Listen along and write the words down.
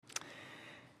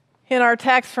In our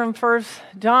text from 1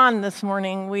 John this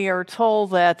morning, we are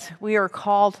told that we are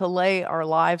called to lay our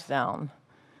lives down.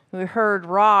 We heard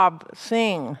Rob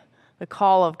sing the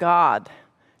call of God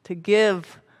to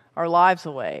give our lives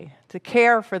away, to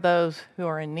care for those who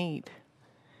are in need.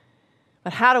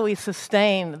 But how do we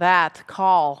sustain that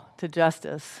call to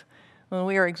justice when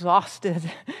we are exhausted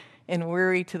and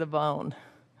weary to the bone?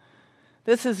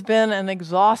 This has been an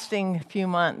exhausting few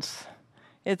months.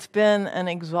 It's been an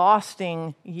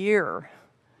exhausting year.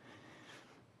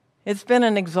 It's been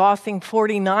an exhausting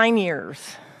 49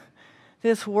 years.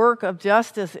 This work of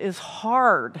justice is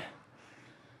hard.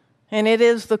 And it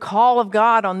is the call of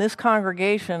God on this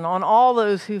congregation, on all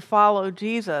those who follow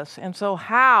Jesus. And so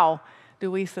how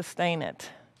do we sustain it?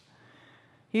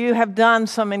 You have done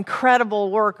some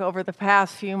incredible work over the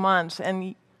past few months.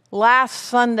 And last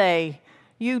Sunday,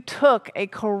 you took a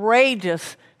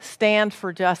courageous stand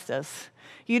for justice.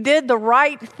 You did the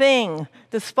right thing,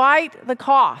 despite the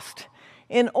cost,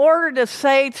 in order to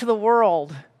say to the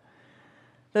world,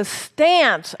 the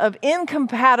stance of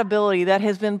incompatibility that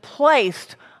has been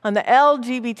placed on the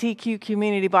LGBTQ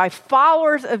community by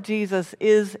followers of Jesus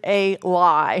is a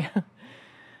lie.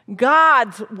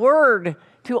 God's word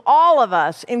to all of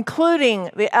us, including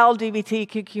the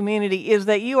LGBTQ community, is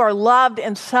that you are loved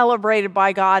and celebrated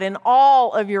by God in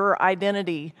all of your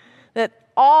identity, that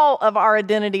all of our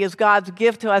identity is God's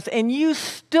gift to us, and you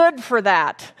stood for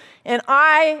that. And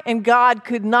I and God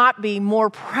could not be more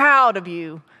proud of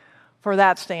you for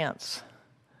that stance.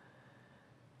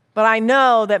 But I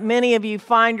know that many of you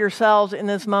find yourselves in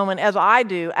this moment, as I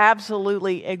do,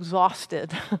 absolutely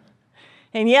exhausted.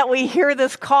 And yet we hear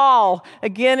this call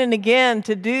again and again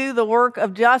to do the work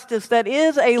of justice that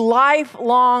is a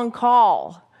lifelong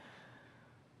call.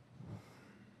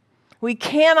 We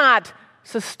cannot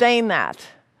sustain that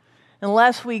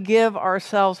unless we give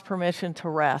ourselves permission to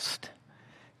rest,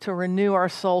 to renew our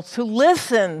souls, to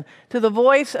listen to the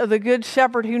voice of the Good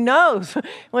Shepherd who knows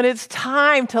when it's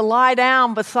time to lie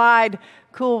down beside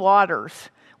cool waters,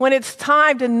 when it's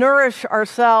time to nourish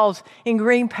ourselves in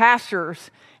green pastures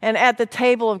and at the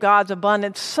table of God's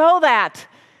abundance, so that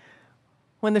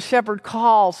when the shepherd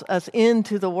calls us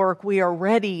into the work, we are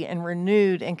ready and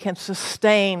renewed and can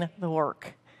sustain the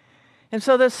work. And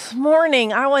so this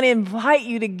morning, I want to invite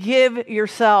you to give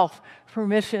yourself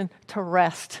permission to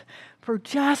rest for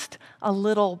just a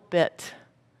little bit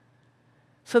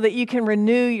so that you can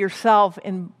renew yourself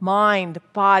in mind,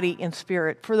 body, and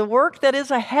spirit for the work that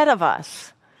is ahead of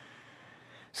us.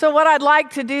 So what I'd like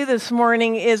to do this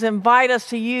morning is invite us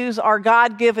to use our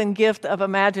God-given gift of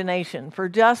imagination for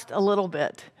just a little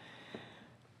bit.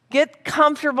 Get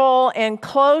comfortable and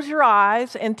close your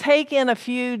eyes and take in a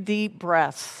few deep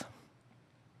breaths.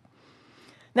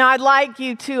 Now, I'd like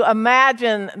you to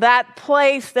imagine that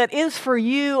place that is for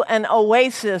you an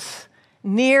oasis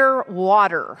near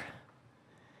water.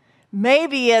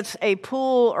 Maybe it's a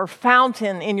pool or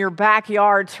fountain in your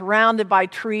backyard surrounded by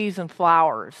trees and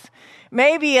flowers.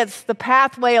 Maybe it's the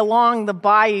pathway along the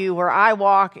bayou where I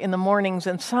walk in the mornings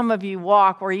and some of you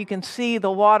walk, where you can see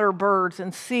the water birds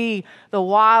and see the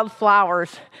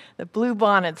wildflowers, the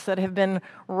bluebonnets that have been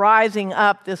rising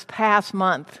up this past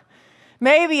month.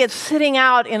 Maybe it's sitting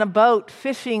out in a boat,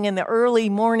 fishing in the early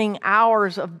morning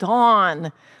hours of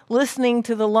dawn, listening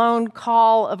to the lone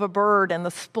call of a bird and the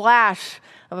splash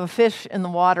of a fish in the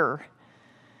water.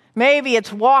 Maybe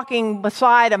it's walking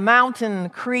beside a mountain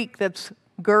creek that's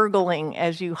gurgling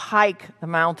as you hike the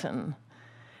mountain.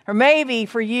 Or maybe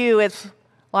for you, it's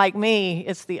like me,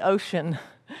 it's the ocean,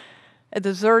 a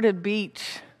deserted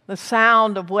beach, the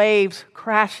sound of waves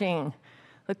crashing,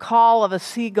 the call of a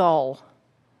seagull,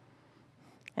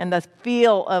 and the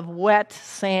feel of wet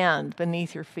sand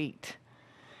beneath your feet.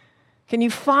 Can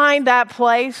you find that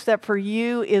place that for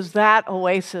you is that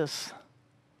oasis?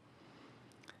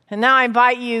 And now I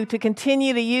invite you to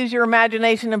continue to use your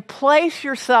imagination and place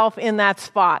yourself in that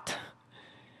spot.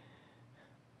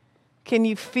 Can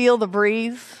you feel the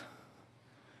breeze?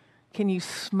 Can you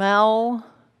smell?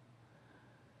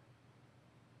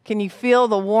 Can you feel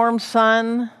the warm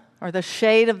sun or the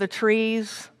shade of the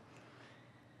trees?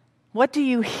 What do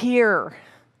you hear?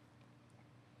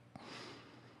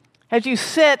 As you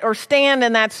sit or stand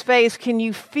in that space, can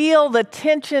you feel the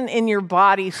tension in your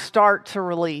body start to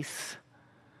release?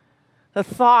 The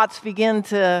thoughts begin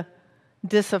to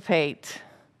dissipate,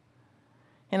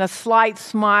 and a slight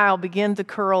smile begin to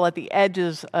curl at the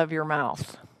edges of your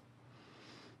mouth.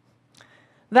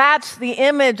 That's the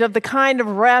image of the kind of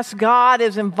rest God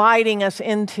is inviting us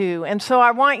into. And so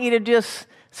I want you to just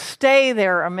stay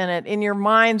there a minute in your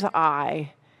mind's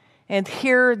eye and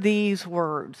hear these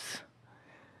words.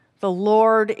 The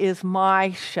Lord is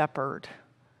my shepherd.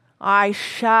 I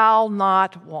shall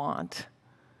not want.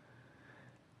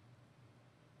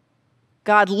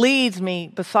 God leads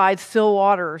me beside still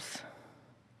waters,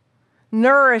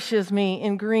 nourishes me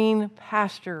in green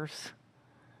pastures.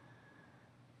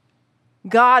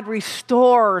 God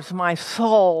restores my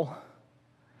soul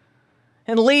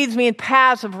and leads me in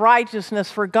paths of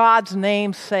righteousness for God's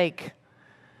name's sake.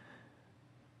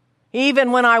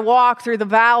 Even when I walk through the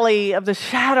valley of the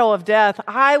shadow of death,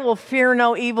 I will fear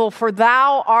no evil, for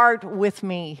thou art with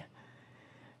me.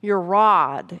 Your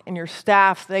rod and your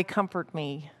staff, they comfort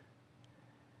me.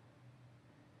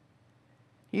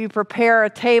 You prepare a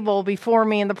table before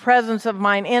me in the presence of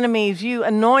mine enemies. You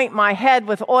anoint my head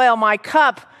with oil. My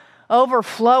cup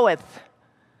overfloweth.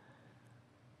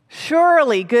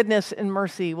 Surely goodness and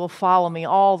mercy will follow me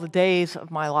all the days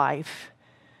of my life,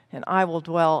 and I will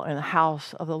dwell in the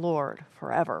house of the Lord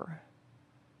forever.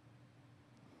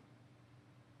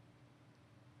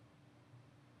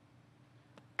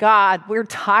 God, we're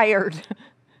tired.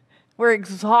 We're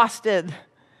exhausted.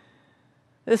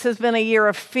 This has been a year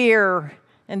of fear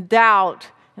and doubt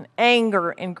and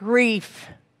anger and grief.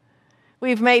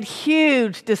 We've made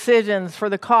huge decisions for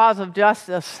the cause of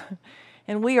justice,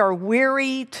 and we are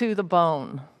weary to the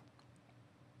bone.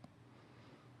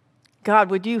 God,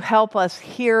 would you help us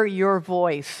hear your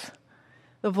voice,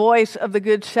 the voice of the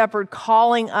Good Shepherd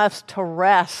calling us to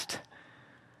rest,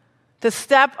 to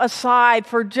step aside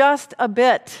for just a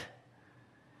bit,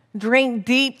 drink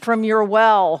deep from your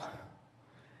well,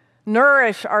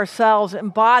 nourish ourselves in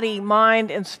body, mind,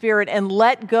 and spirit, and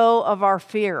let go of our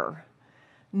fear,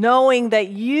 knowing that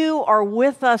you are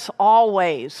with us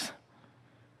always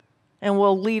and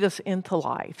will lead us into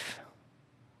life.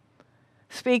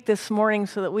 Speak this morning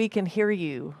so that we can hear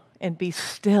you and be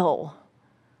still,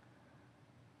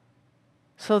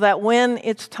 so that when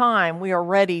it's time, we are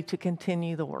ready to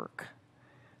continue the work.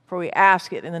 For we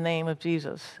ask it in the name of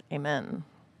Jesus. Amen.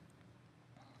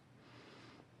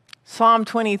 Psalm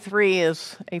 23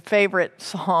 is a favorite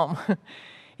psalm.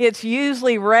 It's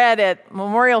usually read at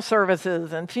memorial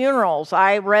services and funerals.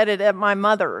 I read it at my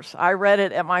mother's. I read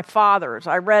it at my father's.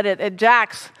 I read it at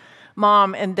Jack's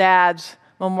mom and dad's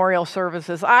memorial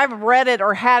services. I've read it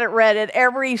or had it read at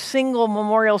every single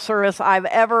memorial service I've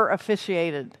ever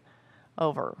officiated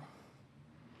over.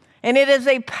 And it is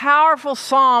a powerful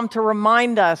psalm to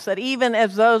remind us that even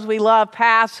as those we love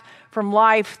pass from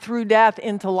life through death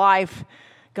into life,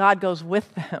 God goes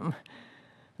with them.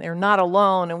 They're not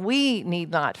alone, and we need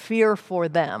not fear for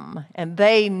them, and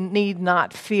they need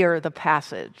not fear the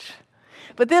passage.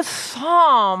 But this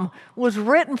psalm was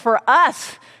written for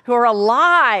us who are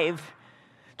alive,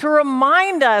 to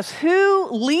remind us who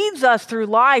leads us through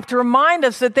life, to remind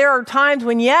us that there are times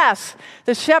when, yes,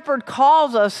 the shepherd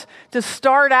calls us to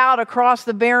start out across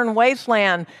the barren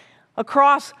wasteland,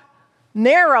 across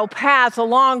narrow paths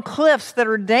along cliffs that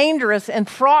are dangerous and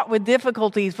fraught with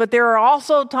difficulties. But there are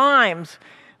also times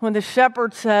when the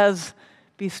shepherd says,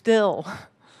 be still,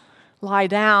 lie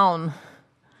down,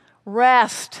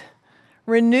 rest,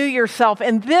 renew yourself.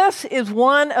 And this is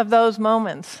one of those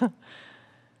moments.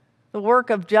 The work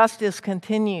of justice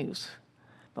continues,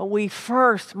 but we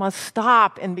first must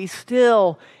stop and be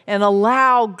still and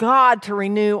allow God to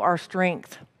renew our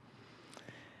strength.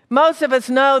 Most of us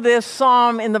know this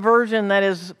psalm in the version that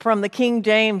is from the King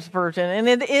James Version, and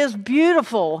it is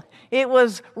beautiful. It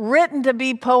was written to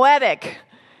be poetic,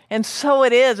 and so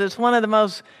it is. It's one of the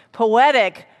most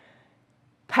poetic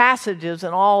passages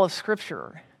in all of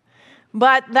Scripture.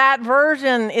 But that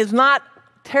version is not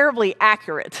terribly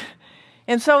accurate.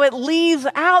 And so it leaves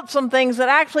out some things that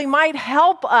actually might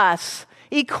help us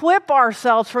equip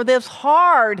ourselves for this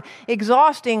hard,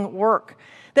 exhausting work,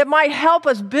 that might help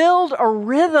us build a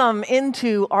rhythm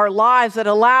into our lives that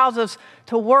allows us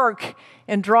to work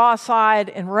and draw aside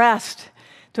and rest,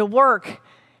 to work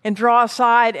and draw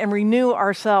aside and renew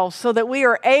ourselves so that we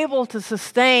are able to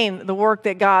sustain the work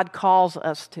that God calls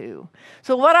us to.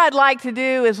 So what I'd like to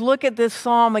do is look at this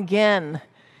psalm again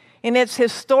in its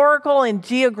historical and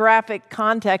geographic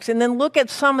context, and then look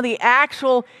at some of the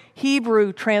actual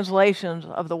Hebrew translations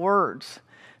of the words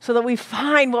so that we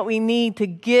find what we need to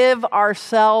give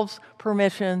ourselves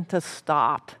permission to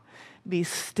stop, be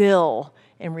still,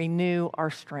 and renew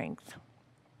our strength.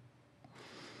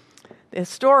 The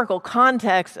historical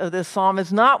context of this psalm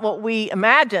is not what we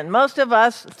imagine. Most of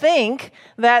us think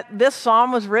that this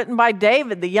psalm was written by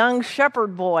David, the young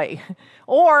shepherd boy,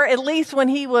 or at least when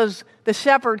he was the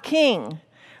shepherd king.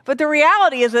 But the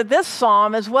reality is that this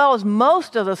psalm, as well as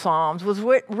most of the psalms, was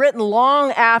written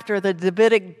long after the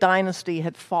Davidic dynasty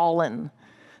had fallen.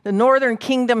 The northern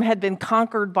kingdom had been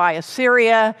conquered by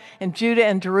Assyria, and Judah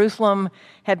and Jerusalem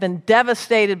had been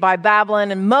devastated by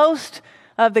Babylon, and most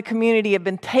of the community had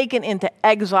been taken into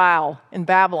exile in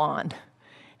Babylon.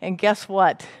 And guess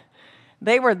what?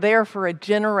 They were there for a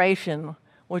generation,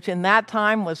 which in that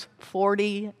time was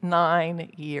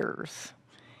 49 years.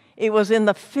 It was in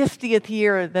the 50th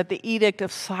year that the Edict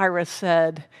of Cyrus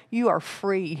said, "You are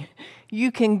free.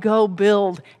 You can go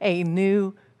build a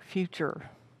new future."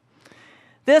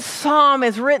 This psalm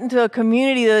is written to a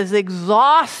community that is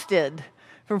exhausted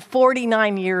from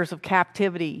 49 years of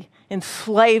captivity,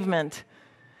 enslavement,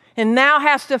 and now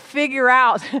has to figure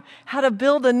out how to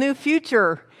build a new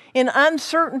future in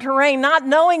uncertain terrain, not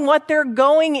knowing what they're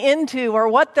going into or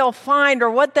what they'll find or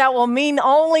what that will mean,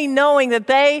 only knowing that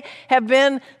they have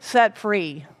been set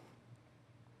free.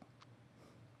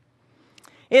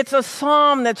 It's a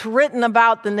psalm that's written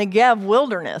about the Negev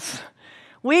wilderness.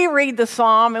 We read the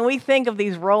psalm and we think of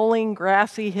these rolling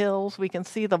grassy hills. We can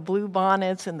see the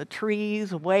bluebonnets and the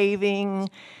trees waving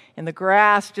and the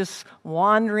grass just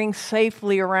wandering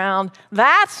safely around.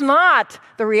 That's not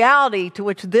the reality to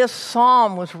which this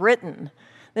psalm was written.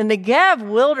 The Negev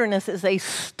wilderness is a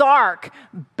stark,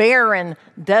 barren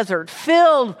desert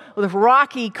filled with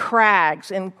rocky crags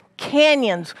and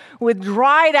canyons with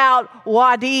dried out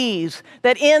wadis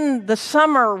that in the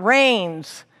summer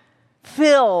rains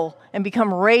fill and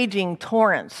become raging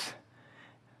torrents.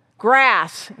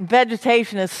 Grass and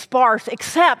vegetation is sparse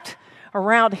except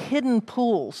around hidden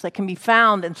pools that can be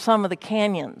found in some of the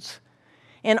canyons.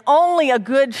 And only a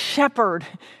good shepherd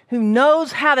who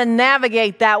knows how to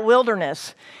navigate that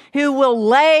wilderness, who will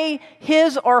lay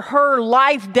his or her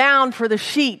life down for the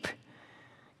sheep,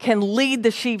 can lead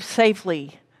the sheep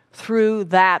safely through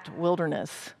that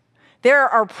wilderness. There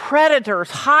are predators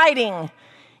hiding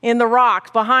in the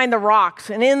rocks, behind the rocks,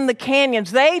 and in the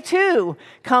canyons. They too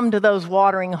come to those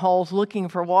watering holes looking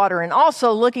for water and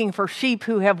also looking for sheep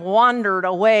who have wandered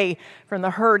away from the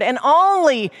herd. And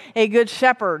only a good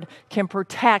shepherd can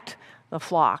protect the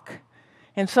flock.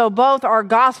 And so both our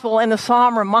gospel and the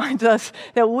psalm reminds us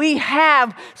that we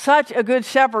have such a good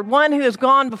shepherd, one who has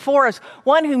gone before us,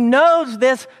 one who knows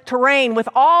this terrain with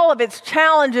all of its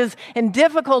challenges and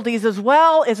difficulties as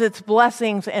well as its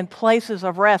blessings and places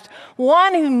of rest,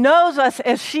 one who knows us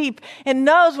as sheep and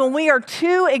knows when we are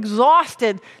too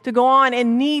exhausted to go on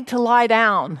and need to lie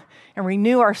down and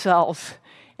renew ourselves,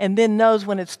 and then knows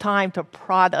when it's time to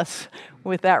prod us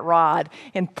with that rod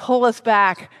and pull us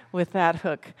back with that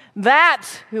hook.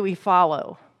 That's who we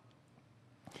follow.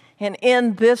 And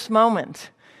in this moment,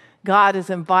 God is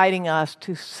inviting us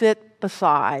to sit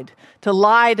beside, to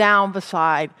lie down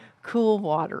beside cool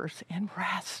waters and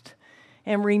rest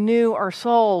and renew our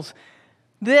souls.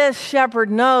 This shepherd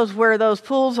knows where those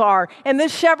pools are. And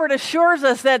this shepherd assures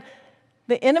us that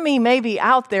the enemy may be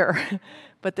out there,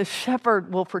 but the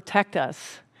shepherd will protect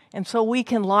us. And so we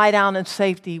can lie down in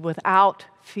safety without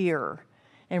fear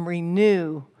and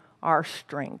renew our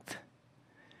strength.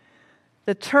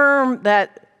 The term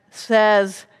that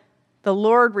says, "the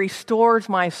Lord restores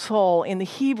my soul," in the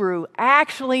Hebrew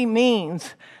actually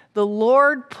means the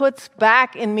Lord puts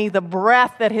back in me the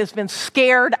breath that has been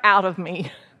scared out of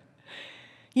me.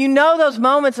 You know those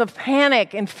moments of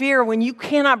panic and fear when you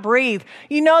cannot breathe.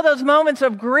 You know those moments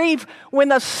of grief when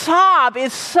the sob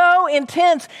is so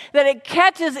intense that it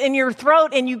catches in your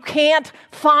throat and you can't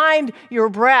find your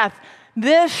breath.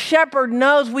 This shepherd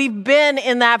knows we've been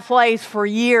in that place for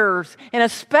years, and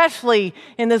especially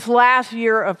in this last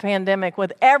year of pandemic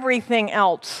with everything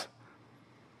else.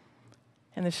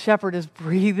 And the shepherd is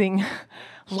breathing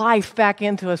life back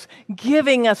into us,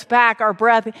 giving us back our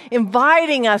breath,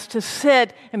 inviting us to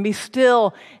sit and be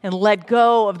still and let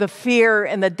go of the fear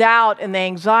and the doubt and the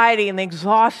anxiety and the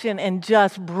exhaustion and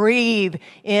just breathe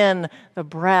in the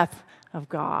breath of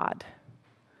God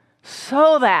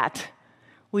so that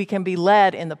we can be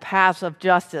led in the paths of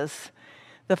justice.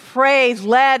 The phrase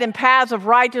 "led in paths of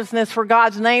righteousness for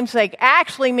God's name's sake"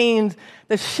 actually means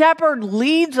the shepherd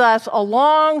leads us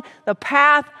along the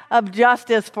path of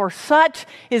justice, for such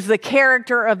is the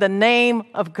character of the name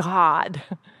of God.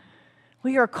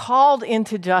 We are called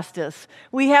into justice.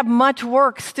 We have much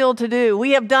work still to do.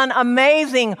 We have done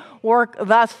amazing work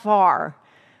thus far,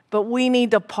 but we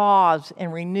need to pause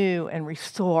and renew and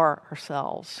restore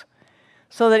ourselves,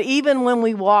 so that even when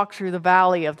we walk through the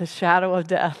valley of the shadow of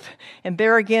death, and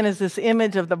there again is this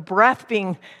image of the breath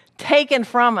being taken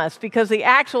from us, because the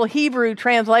actual Hebrew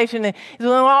translation is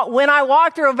when I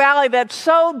walk through a valley that's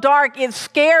so dark it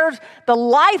scares the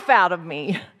life out of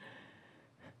me.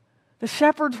 The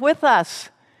shepherd's with us,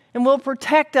 and will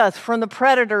protect us from the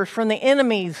predators, from the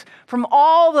enemies, from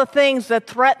all the things that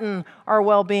threaten our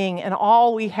well-being. And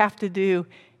all we have to do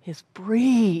is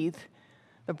breathe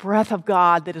the breath of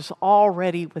God that is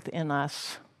already within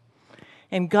us.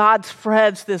 And God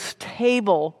spreads this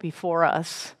table before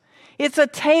us. It's a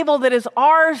table that is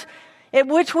ours, at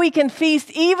which we can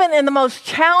feast even in the most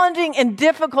challenging and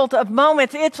difficult of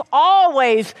moments. It's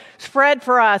always spread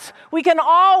for us. We can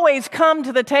always come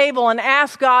to the table and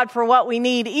ask God for what we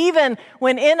need, even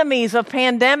when enemies of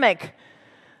pandemic,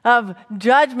 of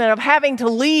judgment, of having to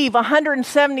leave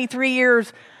 173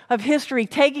 years of history,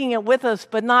 taking it with us,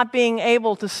 but not being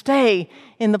able to stay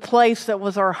in the place that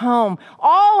was our home.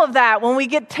 All of that, when we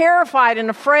get terrified and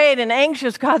afraid and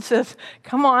anxious, God says,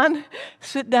 come on,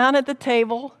 sit down at the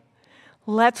table.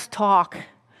 Let's talk.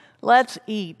 Let's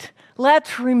eat.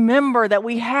 Let's remember that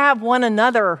we have one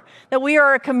another, that we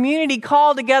are a community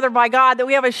called together by God, that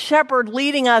we have a shepherd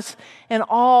leading us, and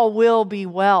all will be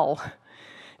well.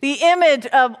 The image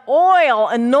of oil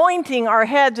anointing our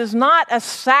heads is not a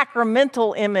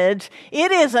sacramental image.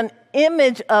 It is an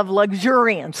image of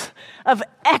luxuriance, of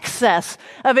excess,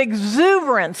 of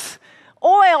exuberance.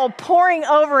 Oil pouring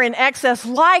over in excess,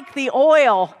 like the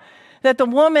oil that the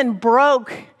woman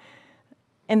broke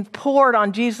and poured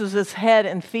on Jesus' head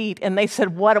and feet. And they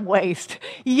said, what a waste.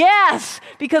 Yes,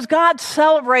 because God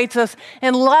celebrates us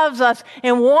and loves us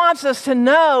and wants us to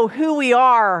know who we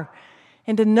are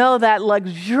and to know that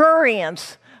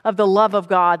luxuriance of the love of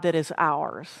God that is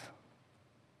ours.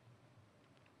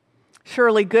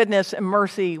 Surely goodness and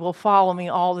mercy will follow me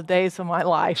all the days of my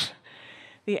life.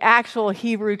 The actual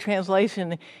Hebrew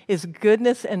translation is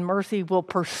goodness and mercy will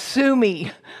pursue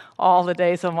me all the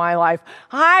days of my life.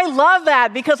 I love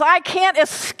that because I can't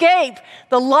escape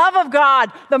the love of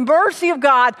God, the mercy of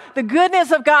God, the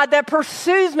goodness of God that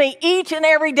pursues me each and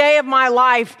every day of my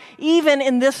life, even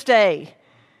in this day.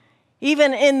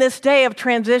 Even in this day of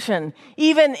transition,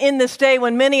 even in this day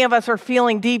when many of us are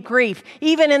feeling deep grief,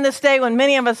 even in this day when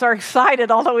many of us are excited,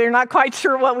 although we're not quite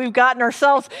sure what we've gotten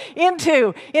ourselves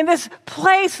into, in this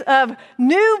place of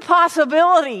new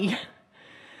possibility,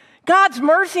 God's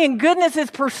mercy and goodness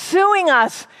is pursuing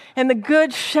us, and the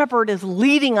Good Shepherd is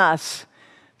leading us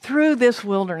through this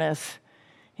wilderness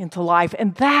into life.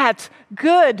 And that's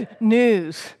good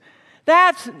news.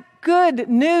 That's good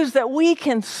news that we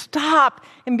can stop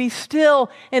and be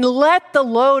still and let the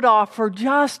load off for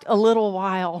just a little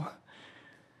while.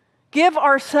 Give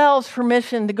ourselves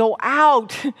permission to go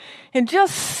out and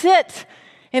just sit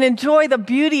and enjoy the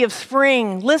beauty of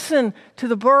spring. Listen to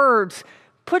the birds.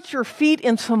 Put your feet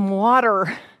in some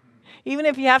water, even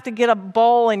if you have to get a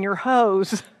bowl and your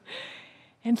hose,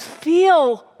 and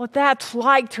feel what that's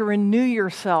like to renew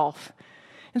yourself.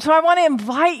 And so I want to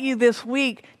invite you this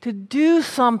week to do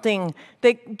something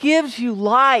that gives you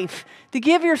life, to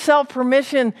give yourself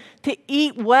permission to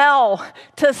eat well,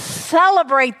 to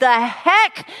celebrate the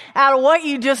heck out of what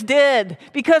you just did,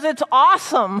 because it's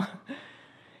awesome.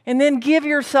 And then give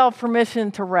yourself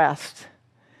permission to rest.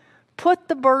 Put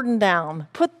the burden down,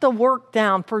 put the work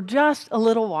down for just a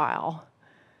little while,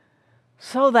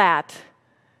 so that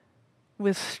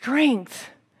with strength,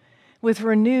 with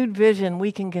renewed vision,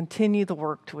 we can continue the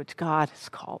work to which God has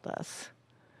called us.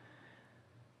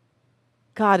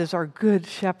 God is our good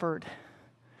shepherd,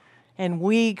 and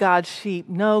we, God's sheep,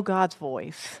 know God's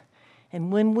voice.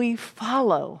 And when we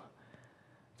follow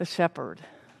the shepherd,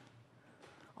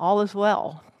 all is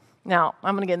well. Now,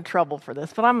 I'm going to get in trouble for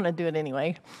this, but I'm going to do it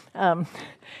anyway.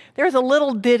 There's a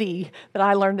little ditty that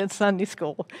I learned in Sunday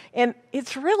school, and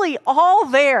it's really all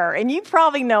there, and you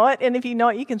probably know it, and if you know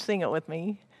it, you can sing it with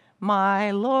me. My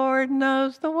Lord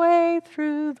knows the way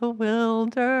through the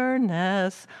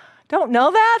wilderness. Don't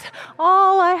know that?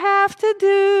 All I have to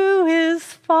do is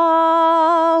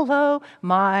follow.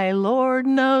 My Lord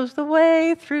knows the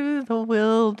way through the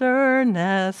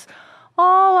wilderness.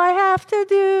 All I have to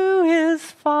do is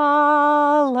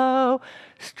follow.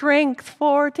 Strength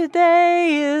for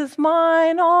today is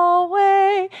mine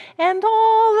always, and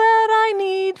all that I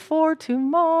need for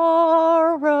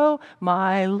tomorrow.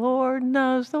 My Lord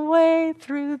knows the way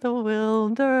through the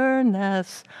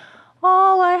wilderness.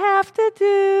 All I have to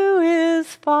do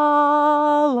is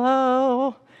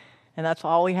follow. And that's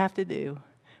all we have to do.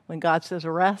 When God says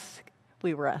rest,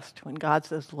 we rest. When God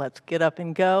says, let's get up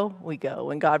and go, we go.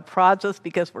 When God prods us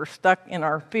because we're stuck in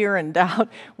our fear and doubt,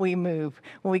 we move.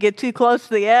 When we get too close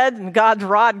to the edge and God's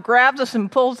rod grabs us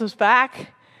and pulls us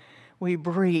back, we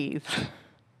breathe.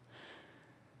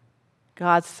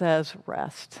 God says,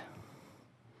 rest.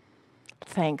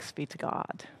 Thanks be to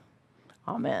God.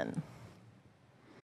 Amen.